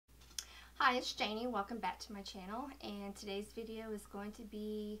Hi, it's Janie. Welcome back to my channel, and today's video is going to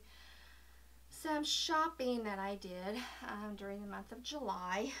be some shopping that I did during the month of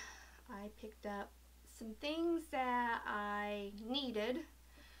July. I picked up some things that I needed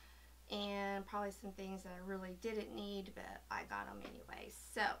and probably some things that I really didn't need, but I got them anyway.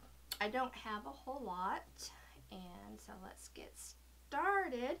 So I don't have a whole lot, and so let's get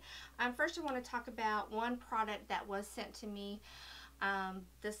started. First I want to talk about one product that was sent to me.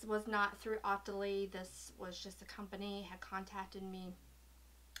 This was not through Octoly. This was just a company had contacted me.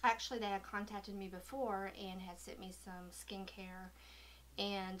 Actually, they had contacted me before and had sent me some skincare,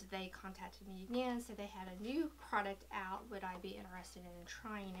 and they contacted me again, so they had a new product out. Would I be interested in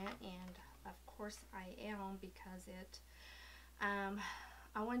trying it? And of course I am, because it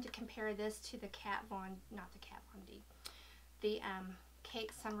I wanted to compare this to the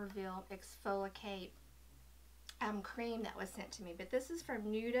Kate Somerville Exfoliate cream that was sent to me. But this is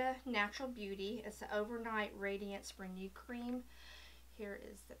from Nuda Natural Beauty. It's the Overnight Radiance Renew Cream. Here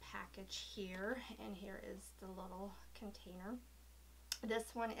is the package here, and here is the little container.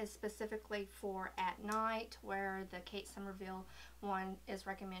 This one is specifically for at night, where the Kate Somerville one is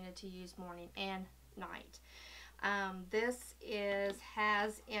recommended to use morning and night. This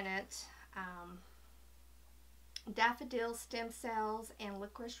has in it daffodil stem cells and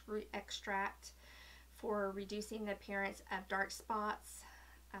licorice root extract for reducing the appearance of dark spots,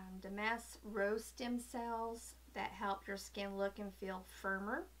 damask rose stem cells that help your skin look and feel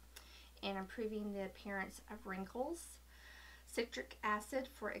firmer and improving the appearance of wrinkles, citric acid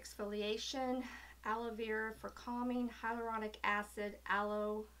for exfoliation, aloe vera for calming, hyaluronic acid,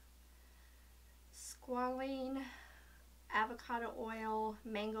 aloe squalene, avocado oil,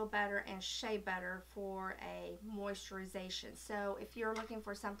 mango butter, and shea butter for a moisturization. So if you're looking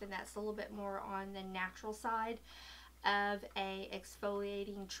for something that's a little bit more on the natural side of a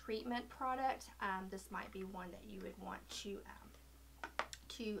exfoliating treatment product, this might be one that you would want to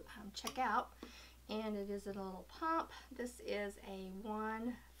check out. And it is in a little pump. This is a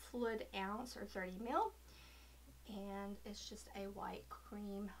 1 fluid ounce or 30 ml, and it's just a white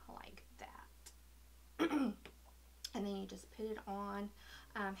cream like that. And then you just put it on.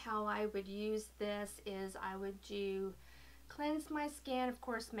 How I would use this is I would cleanse my skin, of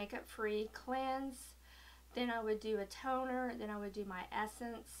course makeup free, cleanse, then I would do a toner, then I would do my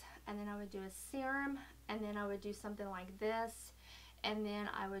essence, and then I would do a serum, and then I would do something like this, and then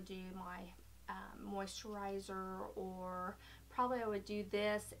I would do my moisturizer, or probably I would do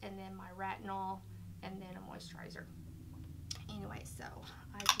this and then my retinol and then a moisturizer. Anyway, so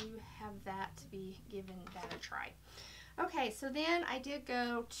I do have that to be given that a try. Okay, so then I did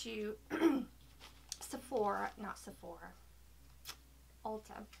go to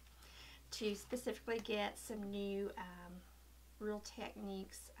Ulta, to specifically get some new Real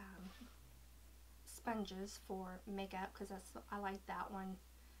Techniques sponges for makeup, because I like that one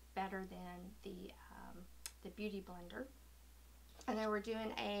better than the Beauty Blender. And they were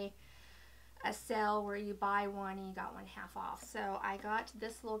doing a sale where you buy one and you got one half off. So I got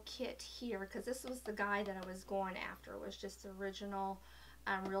this little kit here, because this was the guy that I was going after. It was just the original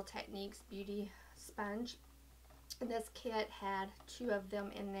Real Techniques beauty sponge. And this kit had 2 of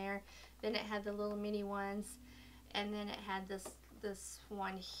them in there. Then it had the little mini ones, and then it had this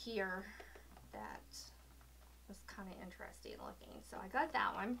one here that was kind of interesting looking. So I got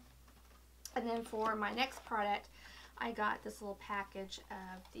that one. And then for my next product, I got this little package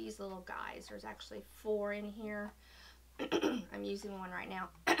of these little guys. There's actually 4 in here. I'm using one right now.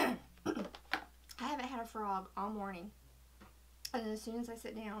 I haven't had a frog all morning, and then as soon as I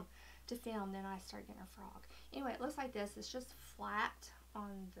sit down to film, then I start getting a frog. Anyway, it looks like this. It's just flat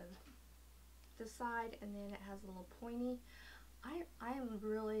on this side, and then it has a little pointy. I am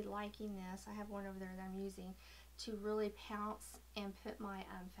really liking this. I have one over there that I'm using to really pounce and put my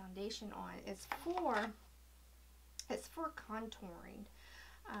foundation on. It's for contouring,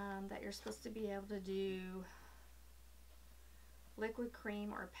 that you're supposed to be able to do liquid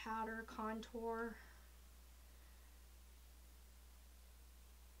cream or powder contour.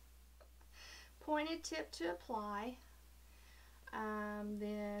 Pointed tip to apply,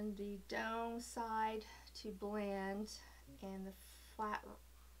 then the dome side to blend, and the flat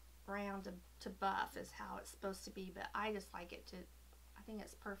round to buff is how it's supposed to be. But I just like it I think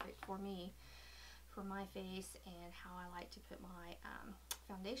it's perfect for me, for my face, and how I like to put my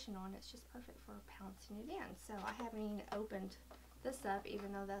foundation on. It's just perfect for pouncing it in. So I haven't even opened this up,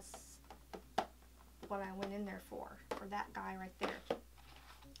 even though that's what I went in there for that guy right there.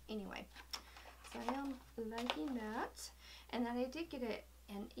 Anyway, so I am liking that. And then I did get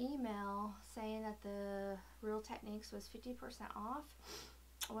an email saying that the Real Techniques was 50% off.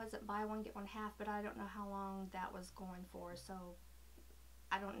 was it buy one get one half, but I don't know how long that was going for, so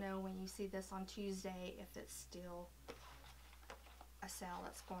I don't know when you see this on Tuesday if it's still a sale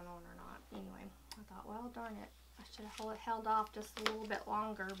that's going on or not. Anyway, I thought, well, darn it, I should have held off just a little bit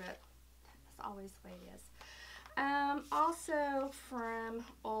longer, but that's always the way it is. Also from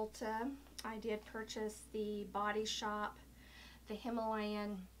Ulta, I did purchase the Body Shop, the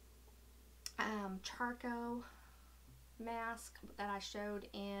Himalayan charcoal mask that I showed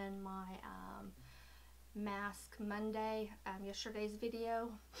in my Mask Monday, yesterday's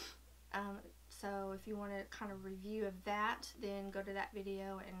video. So if you want a kind of review of that, then go to that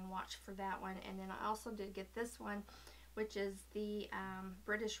video and watch for that one. And then I also did get this one, which is the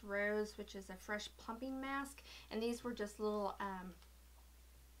British Rose, which is a fresh plumping mask. And these were just little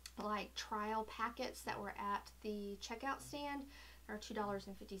like trial packets that were at the checkout stand. They're $2.50,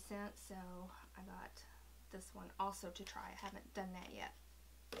 so I got this one also to try. I haven't done that yet.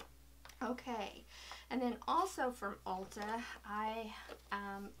 Okay, and then also from Ulta,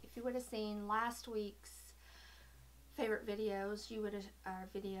 if you would have seen last week's favorite videos, you would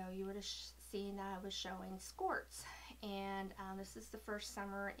have seen that I was showing squirts. And this is the first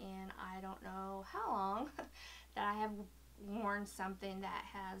summer in I don't know how long that I have worn something that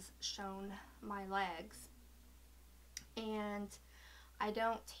has shown my legs. And I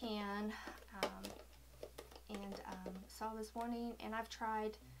don't tan, so I was wanting, and I've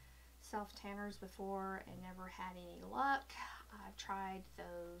tried self-tanners before and never had any luck. I've tried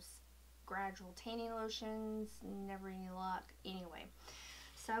those gradual tanning lotions, never any luck. Anyway,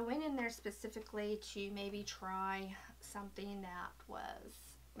 so I went in there specifically to maybe try something that was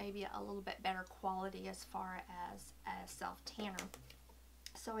maybe a little bit better quality as far as a self-tanner.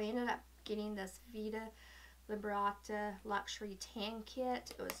 So I ended up getting this Vita Liberata Luxury Tan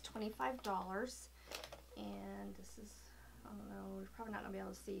Kit. It was $25, and this is, I don't know, you're probably not going to be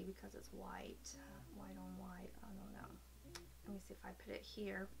able to see because it's white, white on white, I don't know. Let me see if I put it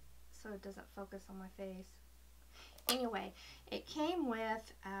here so it doesn't focus on my face. Anyway, it came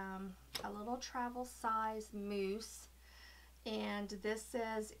with a little travel size mousse, and this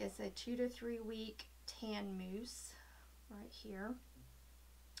says it's a 2 to 3 week tan mousse right here.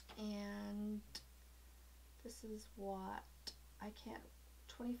 And this is what,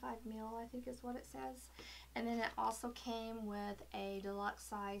 25 ml I think is what it says. And then it also came with a deluxe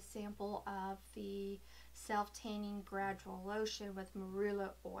size sample of the self-tanning gradual lotion with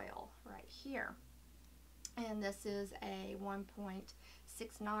marula oil right here. And this is a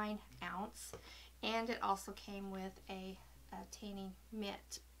 1.69 ounce. And it also came with a tanning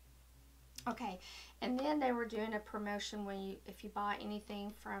mitt. Okay, and then they were doing a promotion when if you buy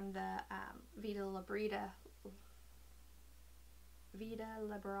anything from the Vita Liberata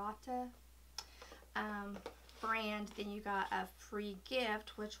brand, then you got a free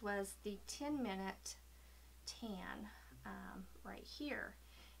gift, which was the 10-minute tan right here.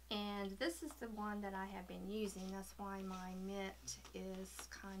 And this is the one that I have been using. That's why my mitt is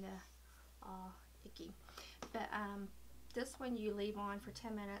kind of icky. But this one you leave on for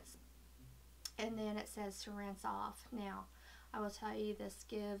 10 minutes, and then it says to rinse off. Now, I will tell you, this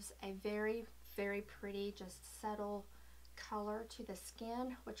gives a very, very pretty, just subtle color to the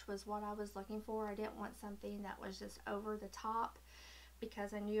skin, which was what I was looking for. I didn't want something that was just over the top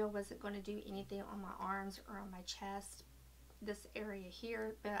because I knew I wasn't going to do anything on my arms or on my chest, this area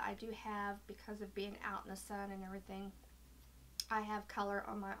here. But I do have, because of being out in the sun and everything, I have color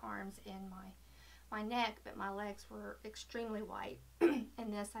on my arms and my neck, but my legs were extremely white.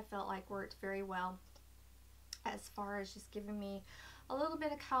 And this I felt like worked very well as far as just giving me a little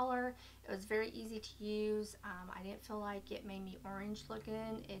bit of color. It was very easy to use. I didn't feel like it made me orange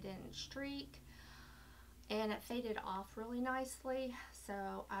looking. It didn't streak, and it faded off really nicely.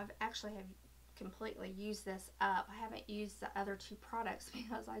 So I've actually have completely used this up. I haven't used the other two products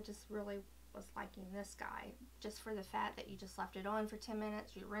because I just really was liking this guy, just for the fact that you just left it on for 10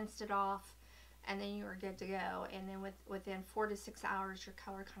 minutes, you rinsed it off, and then you were good to go. And then within 4 to 6 hours your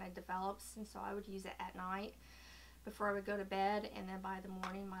color kind of develops. And so I would use it at night before I would go to bed, and then by the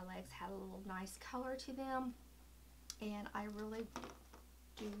morning my legs had a little nice color to them, and I really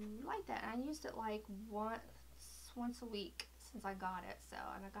do like that. And I used it like once a week since I got it. So,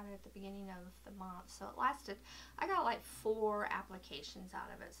 and I got it at the beginning of the month, so it lasted, I got like 4 applications out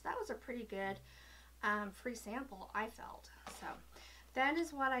of it. So that was a pretty good free sample, I felt. So that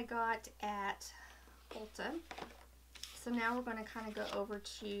is what I got at Ulta. So now we're going to kind of go over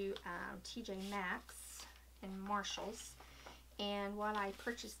to TJ Maxx and Marshalls, and what I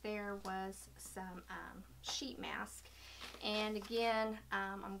purchased there was some sheet mask. And again,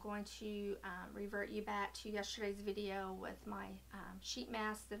 I'm going to revert you back to yesterday's video with my sheet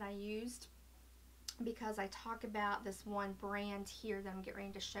mask that I used, because I talk about this one brand here that I'm getting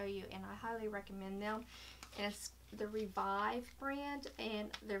ready to show you, and I highly recommend them. And it's the Revive brand, and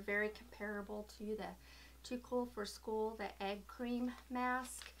they're very comparable to the Too Cool for School, the egg cream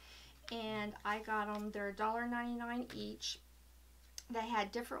mask. And I got them, they're $1.99 each. They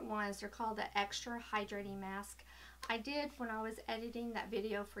had different ones. They're called the Extra Hydrating Mask. I did, when I was editing that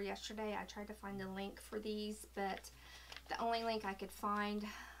video for yesterday, I tried to find the link for these, but the only link I could find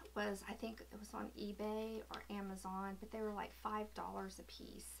was, I think it was on eBay or Amazon, but they were like $5 a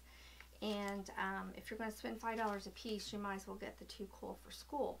piece. And if you're going to spend $5 a piece, you might as well get the Too Cool for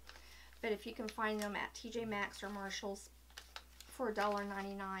School. But if you can find them at TJ Maxx or Marshall's for $1.99,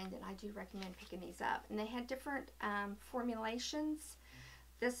 then I do recommend picking these up. And they had different formulations.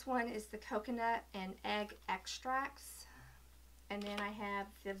 This one is the coconut and egg extracts. And then I have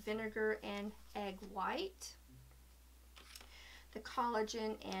the vinegar and egg white, the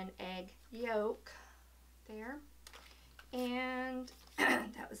collagen and egg yolk there. And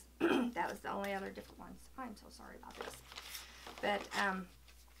that was the only other different ones. I'm so sorry about this. But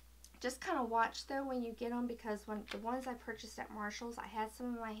just kind of watch though when you get them, because when the ones I purchased at Marshall's, I had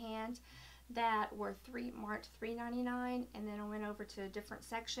some in my hand that were marked $3.99, and then I went over to a different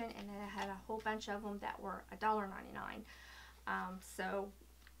section and then I had a whole bunch of them that were $1.99. So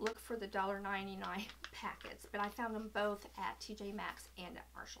look for the $1.99 packets. But I found them both at TJ Maxx and at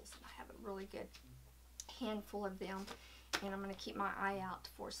Marshall's. I have a really good handful of them, and I'm going to keep my eye out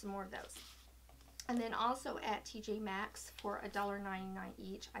for some more of those. And then also at TJ Maxx for $1.99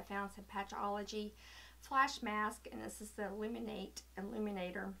 each, I found some Patchology Flash Mask, and this is the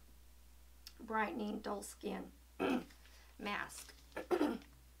Illuminator Brightening Dull Skin Mask,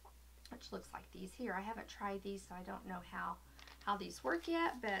 which looks like these here. I haven't tried these, so I don't know how these work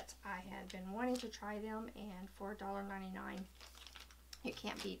yet, but I had been wanting to try them, and for $1.99, you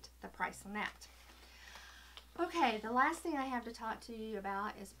can't beat the price on that. Okay, the last thing I have to talk to you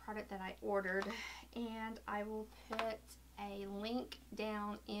about is a product that I ordered, and I will put a link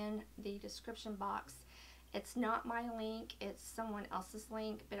down in the description box. It's not my link, it's someone else's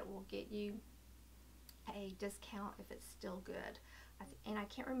link, but it will get you a discount if it's still good. And I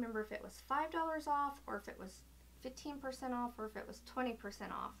can't remember if it was $5 off, or if it was 15% off, or if it was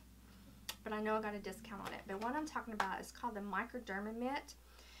 20% off. But I know I got a discount on it. But what I'm talking about is called the Microderma Mitt.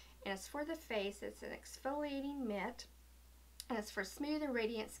 And it's for the face. It's an exfoliating mitt, and it's for smooth and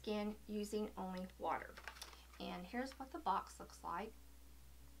radiant skin using only water. And here's what the box looks like.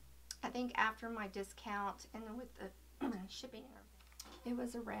 I think after my discount and then with the shipping and everything, it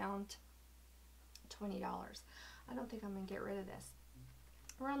was around $20. I don't think I'm going to get rid of this.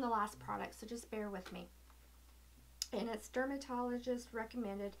 We're on the last product, so just bear with me. And it's dermatologist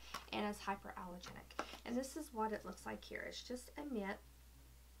recommended, and it's hyperallergenic. And this is what it looks like here. It's just a mitt.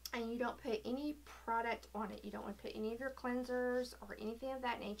 And you don't put any product on it. You don't want to put any of your cleansers or anything of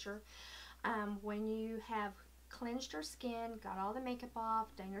that nature. When you have cleansed your skin, got all the makeup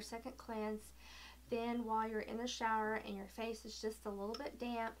off, done your second cleanse, then while you're in the shower and your face is just a little bit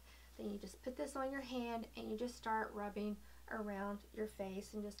damp, then you just put this on your hand and you just start rubbing around your face,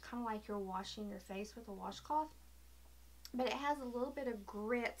 and just kind of like you're washing your face with a washcloth. But it has a little bit of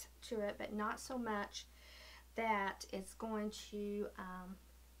grit to it, but not so much that it's going to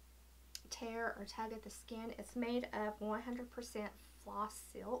tear or tug at the skin. It's made of 100% floss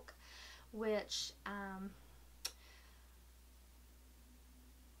silk, which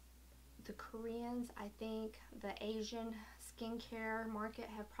the Koreans, I think the Asian skincare market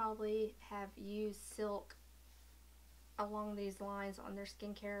have used silk along these lines on their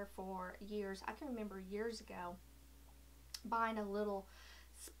skincare for years. I can remember years ago buying a little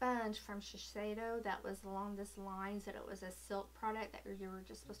sponge from Shiseido that was along this lines, that it was a silk product that you were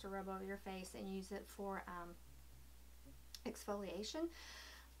just supposed to rub over your face and use it for exfoliation.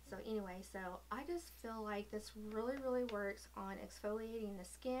 So anyway, so I just feel like this really, really works on exfoliating the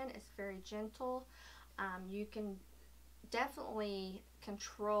skin. It's very gentle. You can definitely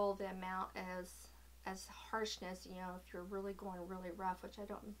control the amount as harshness, you know, if you're really going really rough, which I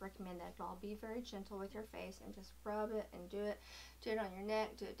don't recommend that at all. Be very gentle with your face and just rub it and do it on your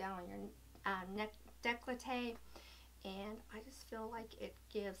neck, do it down on your neck décolleté, and I just feel like it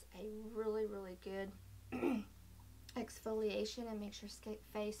gives a really, really good exfoliation and makes your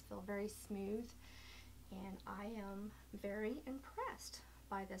face feel very smooth, and I am very impressed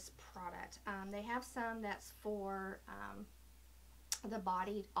by this product. They have some that's for the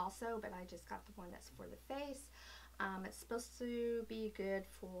body also, but I just got the one that's for the face. It's supposed to be good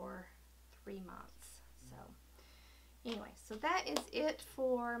for 3 months. So Anyway, so that is it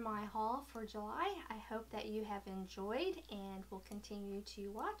for my haul for July. I hope that you have enjoyed, and will continue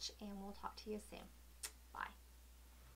to watch, and we'll talk to you soon.